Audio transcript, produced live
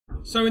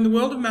So in the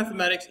world of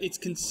mathematics, it's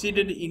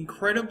considered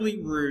incredibly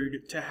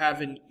rude to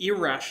have an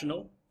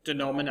irrational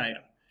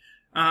denominator.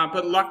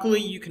 But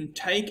luckily you can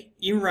take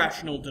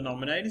irrational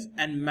denominators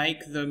and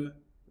make them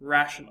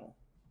rational.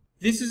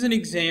 This is an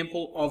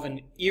example of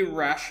an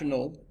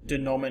irrational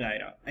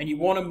denominator, and you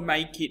want to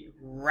make it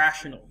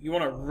rational. You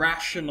want to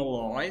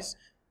rationalize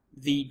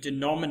the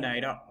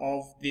denominator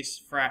of this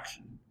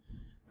fraction.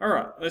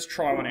 Alright, let's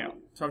try one out.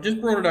 So I've just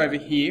brought it over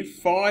here,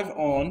 5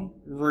 on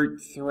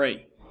root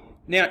 3.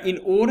 Now, in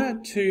order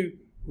to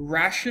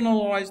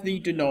rationalize the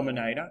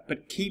denominator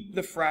but keep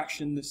the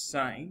fraction the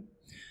same,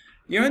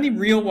 the only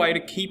real way to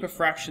keep a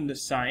fraction the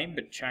same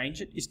but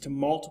change it is to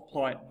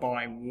multiply it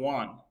by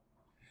 1.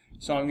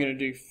 So I'm going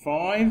to do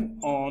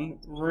 5 on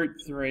root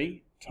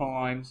 3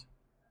 times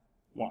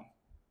 1.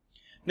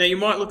 Now you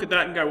might look at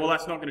that and go, well,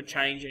 that's not going to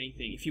change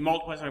anything. If you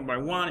multiply something by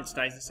 1, it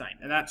stays the same.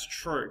 And that's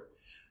true.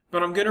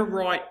 But I'm going to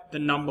write the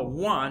number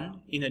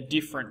 1 in a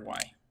different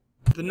way.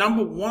 The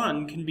number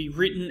 1 can be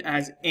written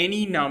as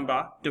any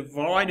number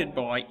divided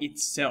by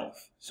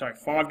itself. So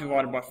 5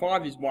 divided by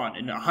 5 is 1,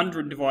 and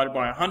 100 divided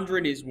by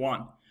 100 is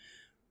 1.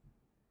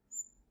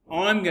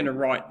 I'm going to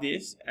write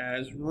this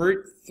as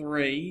root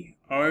 3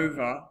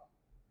 over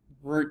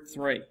root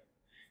 3.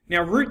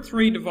 Now root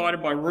 3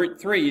 divided by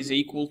root 3 is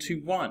equal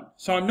to 1.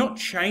 So I'm not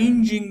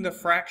changing the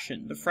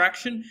fraction. The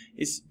fraction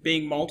is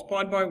being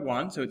multiplied by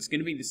 1, so it's going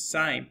to be the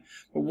same.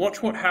 But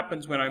watch what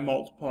happens when I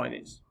multiply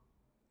this.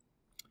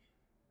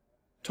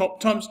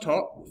 Top times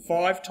top,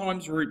 5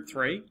 times root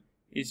 3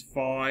 is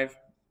 5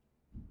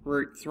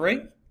 root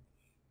 3.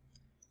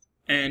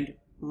 And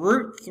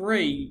root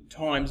 3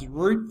 times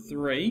root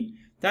 3,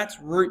 that's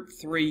root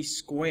 3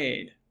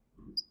 squared.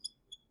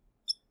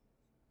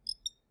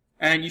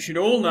 And you should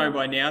all know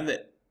by now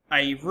that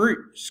a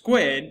root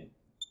squared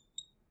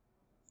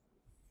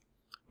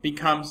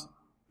becomes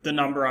the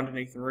number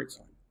underneath the root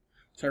sign.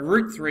 So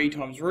root 3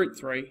 times root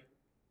 3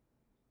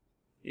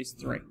 is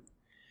 3.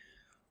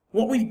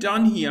 What we've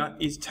done here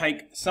is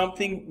take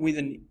something with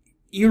an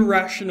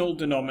irrational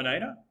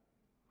denominator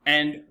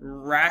and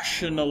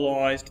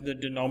rationalized the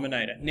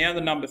denominator. Now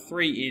the number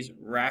 3 is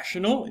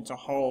rational. It's a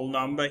whole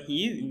number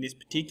here in this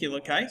particular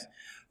case.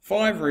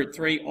 5 root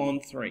 3 on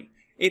 3.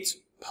 It's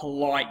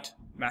polite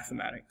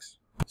mathematics.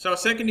 So a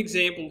second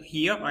example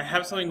here, I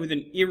have something with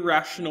an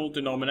irrational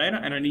denominator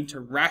and I need to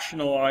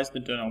rationalize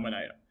the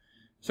denominator.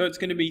 So it's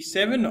going to be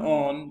 7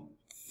 on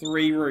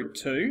 3 root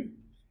 2.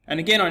 And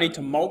again, I need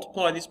to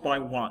multiply this by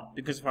 1,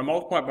 because if I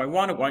multiply it by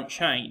 1, it won't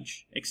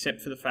change,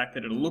 except for the fact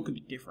that it'll look a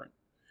bit different.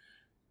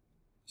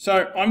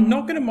 So I'm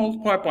not going to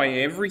multiply it by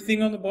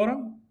everything on the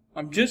bottom.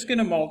 I'm just going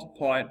to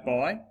multiply it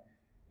by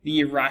the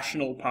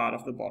irrational part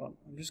of the bottom.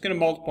 I'm just going to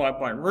multiply it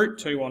by root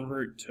 2 on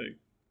root 2.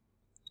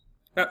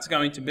 That's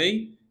going to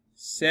be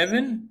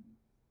 7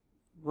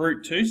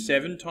 root 2,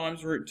 7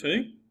 times root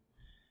 2.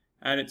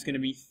 And it's going to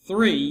be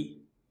 3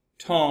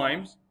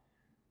 root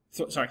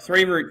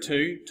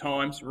 2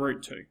 times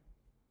root 2.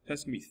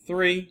 That's going to be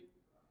 3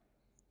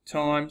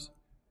 times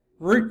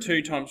root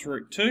 2 times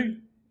root 2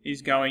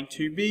 is going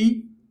to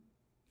be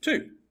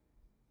 2.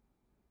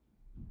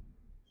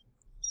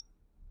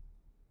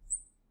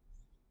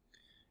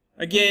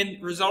 Again,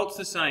 results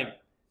the same.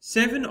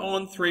 7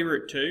 on 3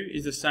 root 2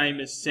 is the same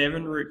as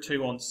 7 root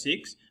 2 on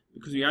 6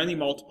 because we only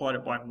multiplied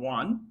it by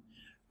 1,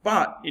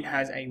 but it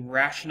has a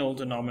rational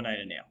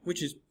denominator now,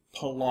 which is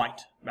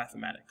polite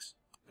mathematics.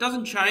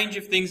 Doesn't change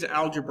if things are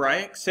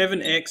algebraic.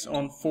 7x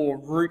on 4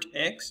 root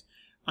x.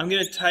 I'm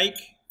going to take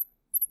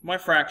my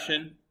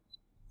fraction,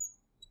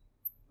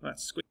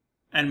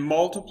 and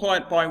multiply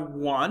it by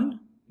 1.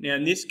 Now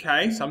in this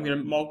case, I'm going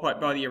to multiply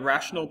it by the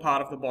irrational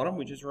part of the bottom,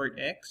 which is root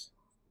x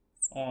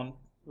on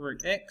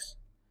root x.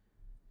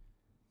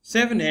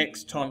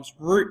 7x times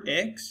root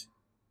x.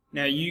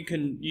 Now you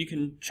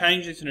can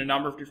change this in a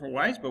number of different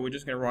ways, but we're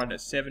just going to write it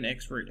as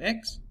 7x root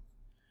x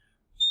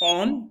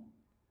on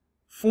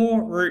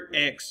 4 root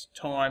x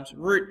times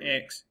root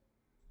x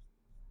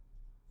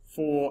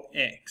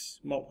 4x.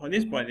 Multiply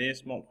this by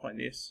this, multiply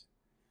this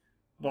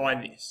by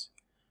this.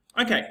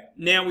 Okay,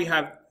 now we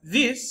have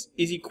this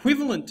is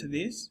equivalent to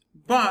this,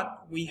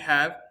 but we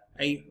have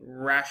a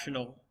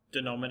rational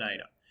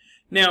denominator.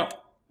 Now,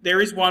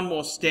 there is one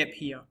more step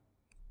here.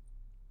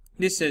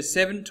 This says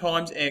 7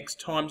 times x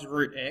times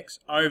root x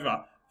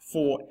over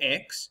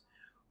 4x.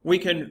 We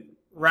can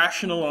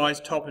rationalize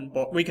top and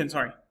bottom.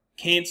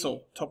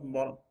 Cancel top and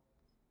bottom.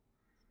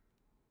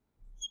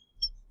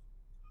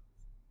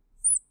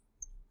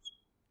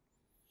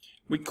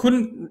 We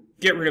couldn't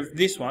get rid of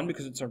this one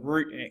because it's a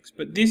root x,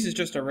 but this is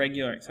just a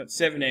regular x. That's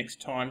 7x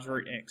times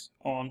root x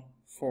on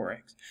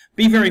 4x.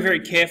 Be very,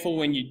 very careful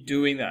when you're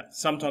doing that.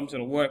 Sometimes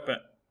it'll work, but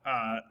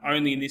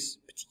only in this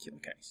particular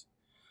case.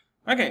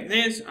 Okay,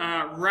 there's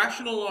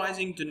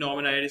rationalizing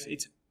denominators.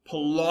 It's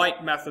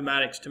polite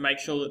mathematics to make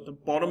sure that the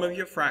bottom of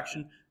your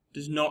fraction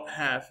does not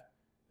have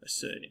a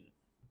surd in it.